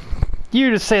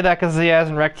 You just say that because he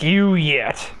hasn't wrecked you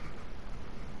yet.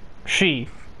 She.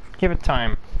 Give it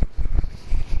time.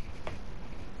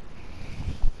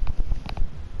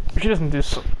 If she doesn't do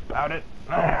something about it,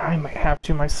 I might have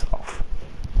to myself.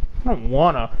 I don't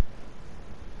wanna.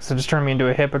 So just turn me into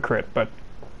a hypocrite, but...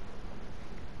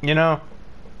 You know,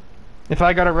 if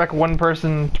I gotta wreck one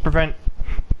person to prevent,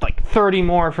 like, 30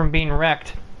 more from being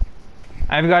wrecked,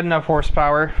 I've got enough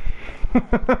horsepower.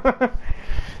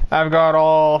 I've got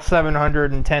all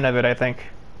 710 of it, I think.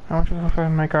 How much is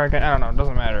my car again? I don't know, it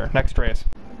doesn't matter. Next race.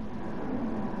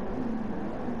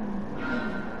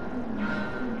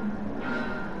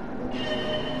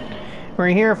 We're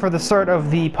here for the start of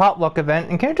the potluck event,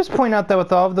 and can I just point out that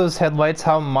with all of those headlights,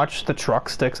 how much the truck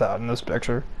sticks out in this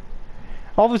picture?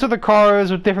 All these other cars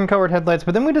with different colored headlights,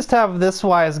 but then we just have this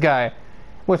wise guy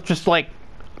with just, like,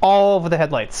 all of the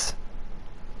headlights.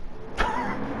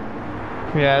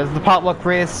 Yeah, it's the potluck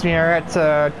race. We are at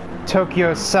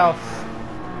Tokyo South.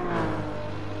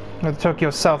 Or the Tokyo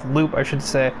South Loop, I should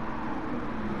say.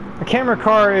 The camera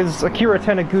car is Akira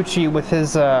Taniguchi with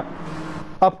his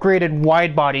upgraded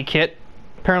wide-body kit.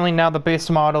 Apparently now the base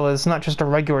model is not just a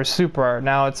regular Supra,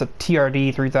 now it's a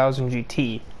TRD 3000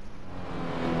 GT.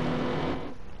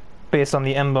 Based on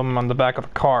the emblem on the back of the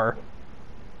car.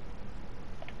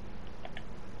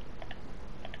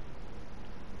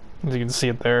 As you can see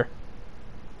it there.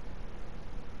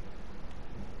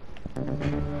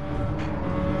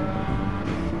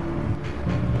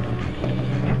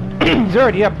 He's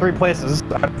already up 3 places.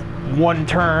 1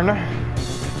 turn.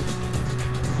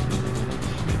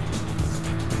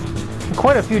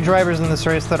 Quite a few drivers in this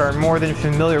race that are more than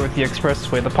familiar with the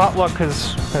expressway. The potluck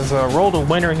has rolled a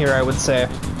winner here, I would say.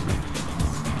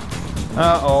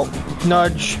 Uh-oh.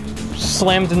 Nudge.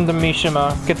 Slammed into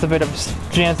Mishima. Gets a bit of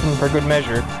Jansen for good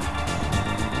measure.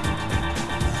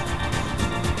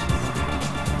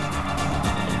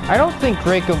 I don't think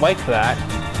Reiko liked that.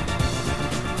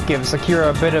 Gives Akira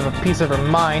a bit of a piece of her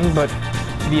mind, but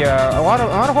the a lot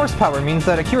of horsepower means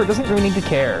that Akira doesn't really need to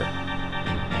care.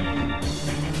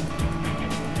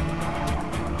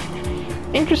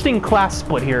 Interesting class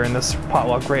split here in this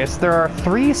potluck race. There are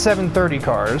 3 730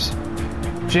 cars.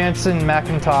 Jansen,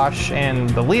 McIntosh, and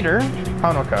the leader,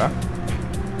 Honoka.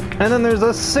 And then there's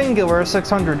a singular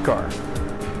 600 car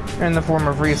in the form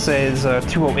of Risei's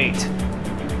 208.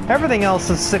 Everything else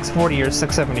is 640 or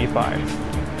 675.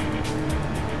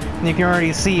 And you can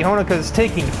already see Honoka's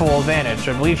taking full advantage.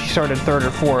 I believe she started 3rd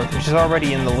or 4th, and she's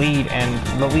already in the lead,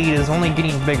 and the lead is only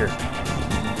getting bigger.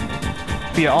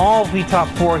 Yeah, all the top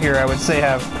 4 here, I would say,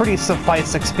 have pretty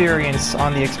suffice experience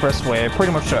on the expressway.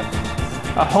 Pretty much a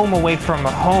home away from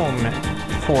a home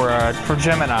for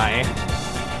Gemini.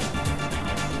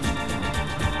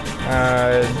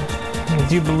 I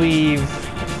do believe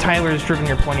Tyler's driven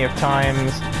here plenty of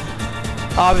times.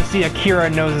 Obviously, Akira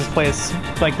knows his place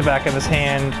like the back of his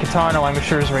hand. Kitano, I'm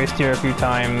sure, has raced here a few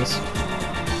times.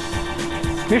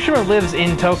 Mishima lives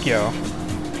in Tokyo,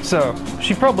 so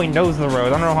she probably knows the road. I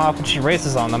don't know how often she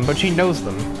races on them, but she knows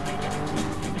them.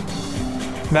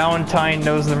 Valentine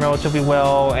knows them relatively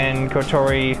well, and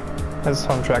Kotori has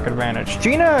home track advantage.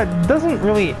 Gina doesn't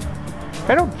really...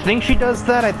 I don't think she does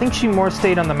that. I think she more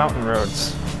stayed on the mountain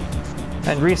roads.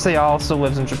 And Risei also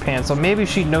lives in Japan, so maybe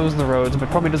she knows the roads, but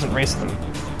probably doesn't race them.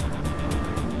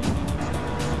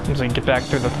 So we can get back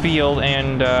through the field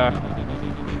and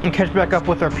catch back up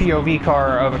with our POV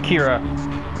car of Akira,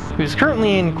 who's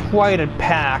currently in quite a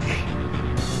pack.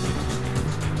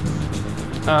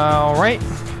 Alright.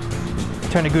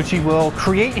 Taniguchi will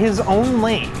create his own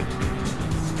lane.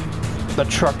 The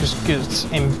truck just gets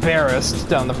embarrassed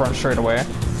down the front straightaway.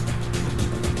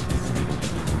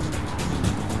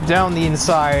 Down the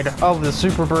inside of the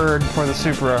Super Bird for the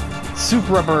Supra.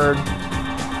 Supra Bird.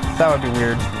 That would be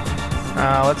weird.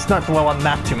 Let's not dwell on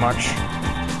that too much.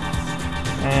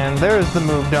 And there's the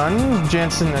move done.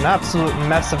 Jansen, an absolute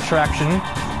mess of traction,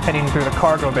 heading through the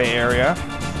cargo bay area.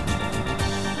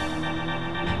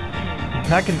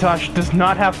 McIntosh does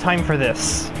not have time for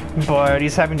this, but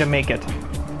he's having to make it.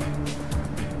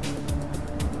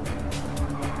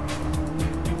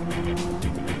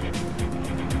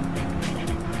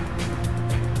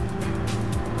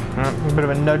 A bit of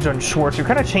a nudge on Schwartz, who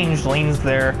kind of changed lanes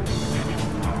there.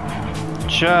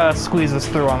 Just squeezes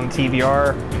through on the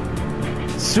TVR.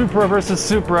 Supra versus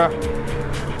Supra.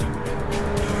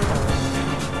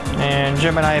 And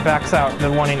Gemini backs out,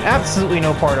 wanting absolutely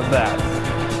no part of that.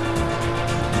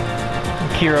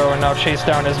 Kiro now chase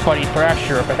down his buddy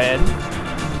Thrasher up ahead.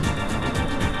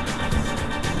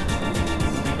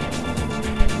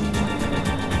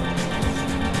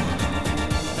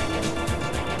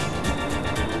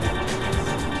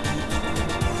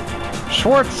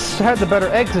 Schwartz had the better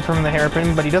exit from the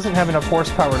hairpin, but he doesn't have enough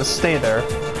horsepower to stay there.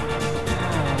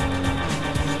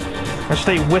 Or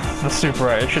stay with the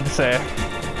Supra, I should say.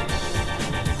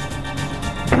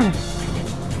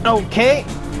 Okay.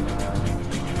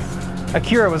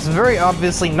 Akira was very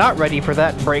obviously not ready for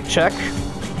that brake check.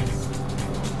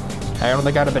 I don't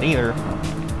think I'd have been either.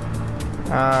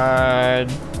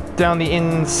 Down the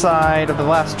inside of the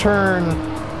last turn.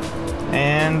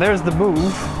 And there's the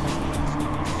move.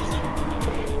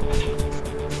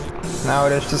 Now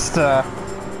it is just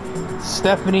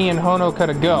Stephanie and Honoka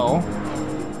to go.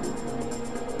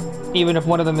 Even if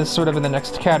one of them is sort of in the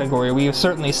next category, we have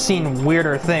certainly seen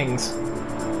weirder things.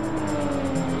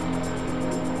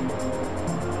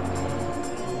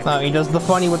 He does the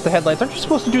funny with the headlights. Aren't you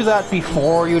supposed to do that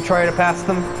before you try to pass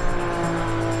them?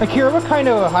 Akira, what kind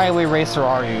of a highway racer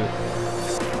are you?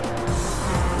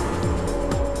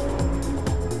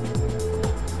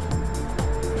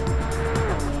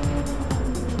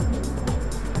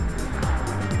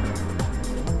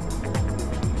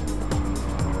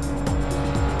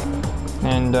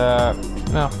 And,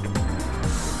 no.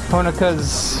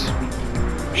 Honoka's...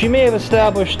 She may have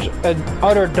established an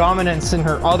utter dominance in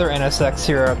her other NSX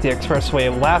here at the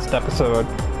Expressway last episode,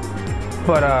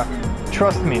 but,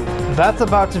 trust me, that's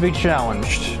about to be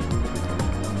challenged.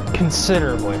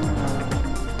 Considerably.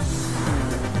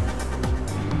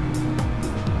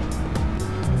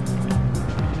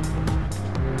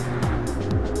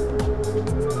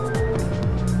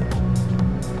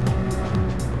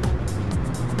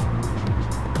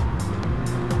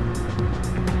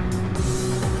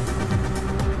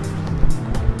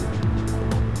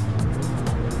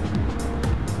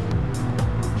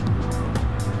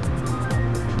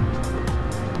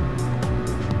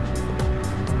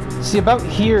 See, about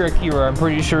here, Akira, I'm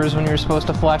pretty sure is when you're supposed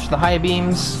to flash the high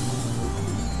beams.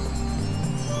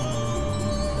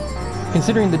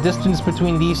 Considering the distance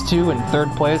between these two and third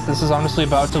place, this is honestly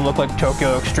about to look like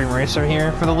Tokyo Extreme Racer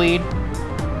here for the lead.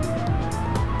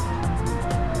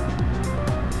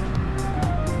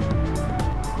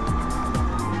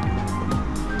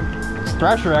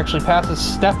 Thrasher actually passes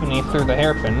Stephanie through the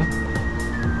hairpin.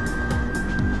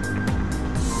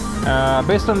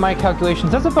 Based on my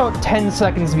calculations, that's about 10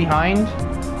 seconds behind.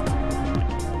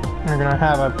 They're gonna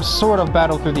have a sort of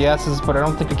battle through the S's, but I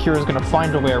don't think Akira's gonna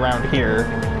find a way around here.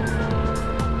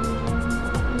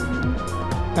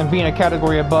 And being a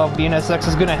category above, the NSX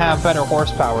is gonna have better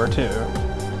horsepower, too.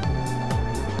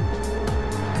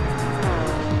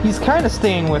 He's kind of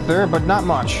staying with her, but not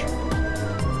much.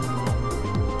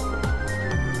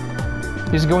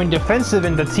 He's going defensive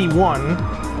into T1.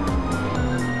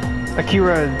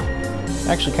 Akira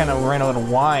actually kind of ran a little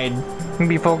wide.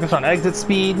 Maybe focus on exit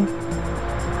speed.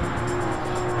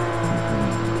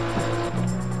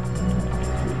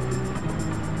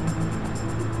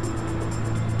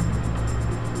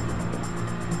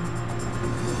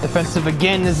 Defensive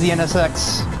again is the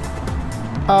NSX.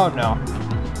 Oh no.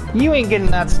 You ain't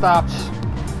getting that stopped.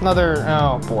 Another...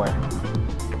 oh boy.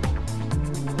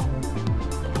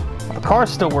 The car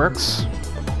still works,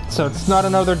 so it's not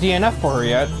another DNF for her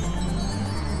yet.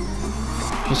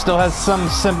 She still has some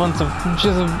semblance of,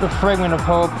 just a fragment of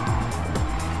hope.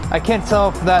 I can't tell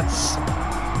if that's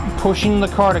pushing the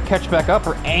car to catch back up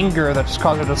or anger that just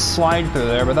caused her to slide through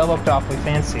there, but that looked awfully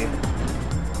fancy.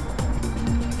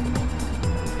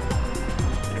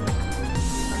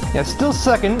 Yeah, still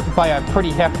second by a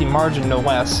pretty hefty margin, no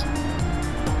less.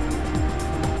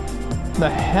 The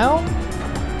hell?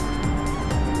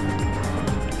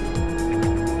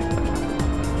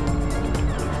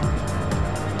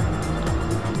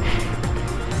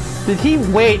 Did he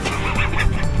wait?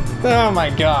 Oh my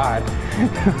god.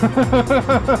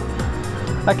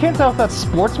 I can't tell if that's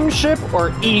sportsmanship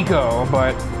or ego,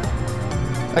 but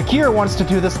Akira wants to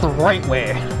do this the right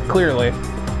way, clearly.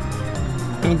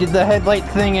 He did the headlight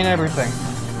thing and everything.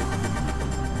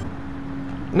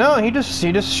 No, he just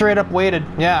straight up waited,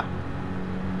 yeah.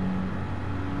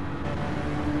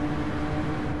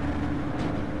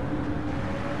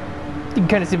 You can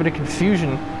kind of see a bit of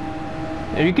confusion.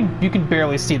 You can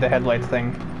barely see the headlight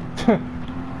thing.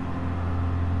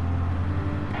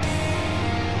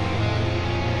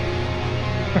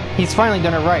 He's finally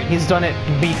done it right. He's done it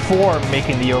before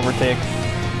making the overtake.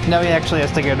 Now he actually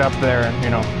has to get up there and, you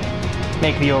know,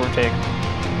 make the overtake.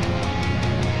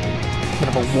 But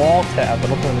of a wall tab, but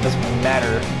ultimately it doesn't really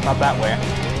matter. Not that way.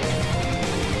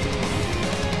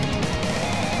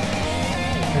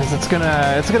 Because it's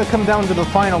gonna come down to the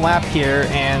final lap here,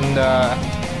 and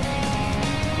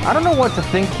I don't know what to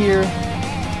think here.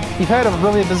 We've had a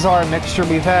really bizarre mixture.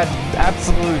 We've had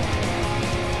absolute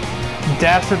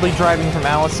dastardly driving from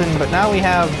Allison, but now we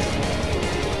have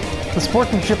the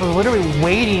sportsmanship of literally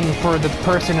waiting for the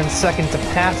person in second to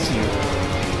pass you.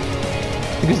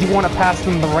 Because you want to pass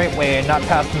them the right way and not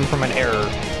pass them from an error.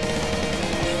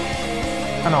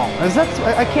 I don't know. Is that...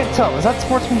 I can't tell. Is that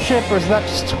sportsmanship or is that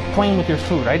just playing with your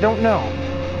food? I don't know.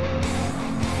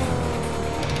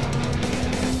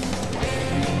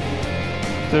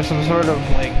 There's some sort of,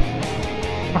 like,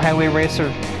 highway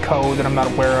racer code that I'm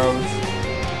not aware of.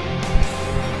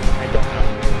 I don't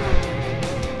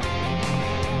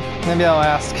know. Maybe I'll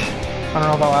ask. I don't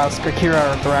know if I'll ask Akira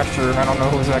or Thrasher. I don't know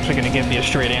who's actually going to give me a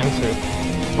straight answer.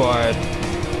 But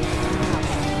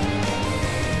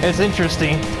it's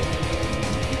interesting.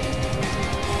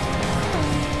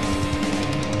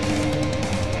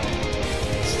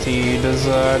 Let's see, does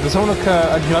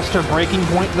Honoka adjust her braking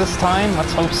point this time?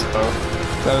 Let's hope so.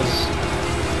 Because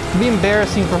it'd be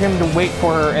embarrassing for him to wait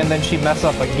for her and then she mess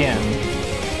up again.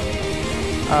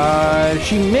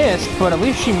 She missed, but at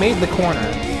least she made the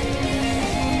corner.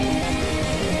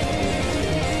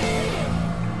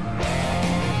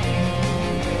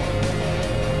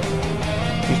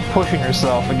 Pushing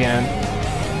herself again.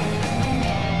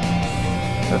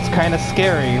 That's kind of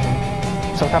scary.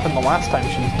 So what happened the last time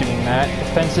she was doing that?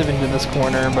 Defensive into this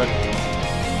corner, but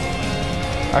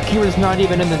Akira's not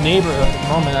even in the neighborhood at the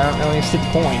moment. I don't really see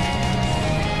the point.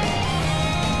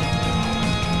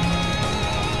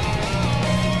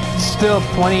 Still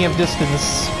plenty of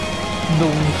distance.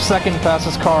 The second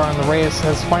fastest car on the race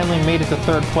has finally made it to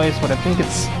third place, but I think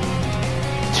it's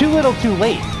too little too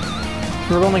late.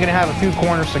 We're only going to have a few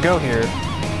corners to go here.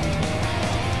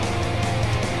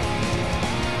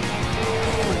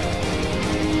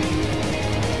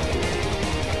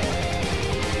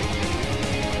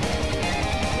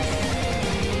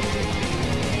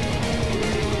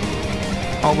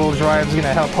 All-wheel drive is going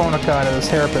to help Honoka out of this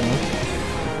hairpin.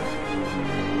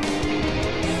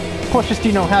 Plus, just,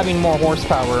 you know, having more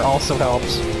horsepower also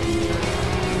helps.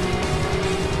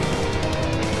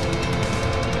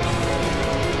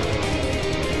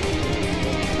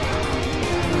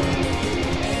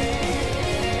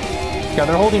 God,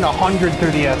 they're holding 100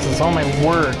 through the S's. Oh my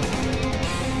word.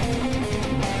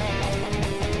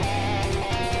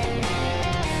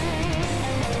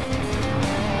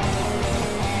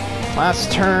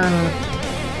 Last turn.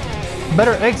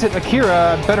 Better exit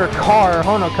Akira, better car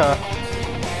Honoka.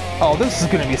 Oh, this is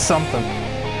gonna be something.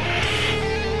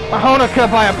 Honoka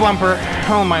by a bumper.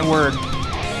 Oh my word.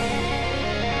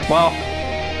 Well,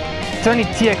 to any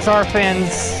TXR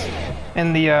fans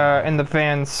in the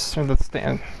fans in the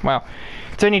stand. Wow.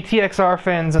 To any TXR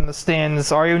fans in the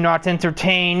stands, are you not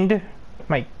entertained?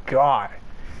 My God.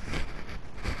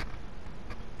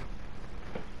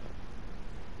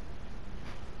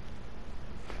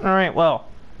 Alright, well,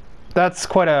 that's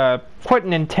quite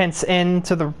an intense end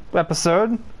to the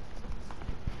episode.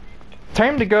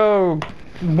 Time to go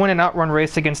win an outrun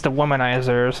race against a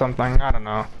womanizer or something. I don't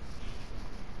know.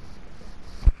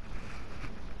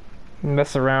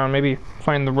 Mess around, maybe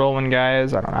find the rolling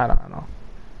guys. I don't know.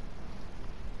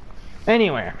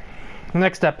 Anyway,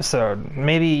 next episode.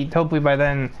 Maybe, hopefully by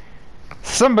then,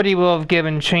 somebody will have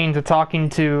given Chain to talking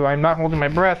to. I'm not holding my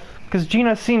breath, because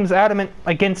Gina seems adamant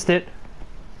against it.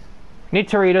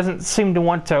 Nitori doesn't seem to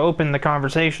want to open the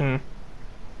conversation.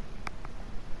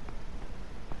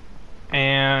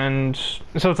 And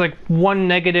so it's like one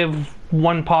negative,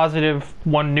 one positive,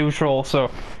 one neutral,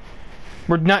 so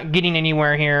we're not getting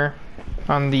anywhere here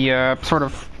on the sort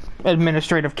of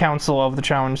administrative council of the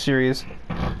challenge series.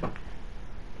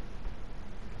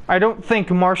 I don't think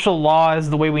martial law is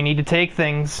the way we need to take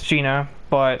things, Gina,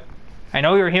 but I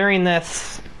know you're hearing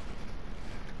this,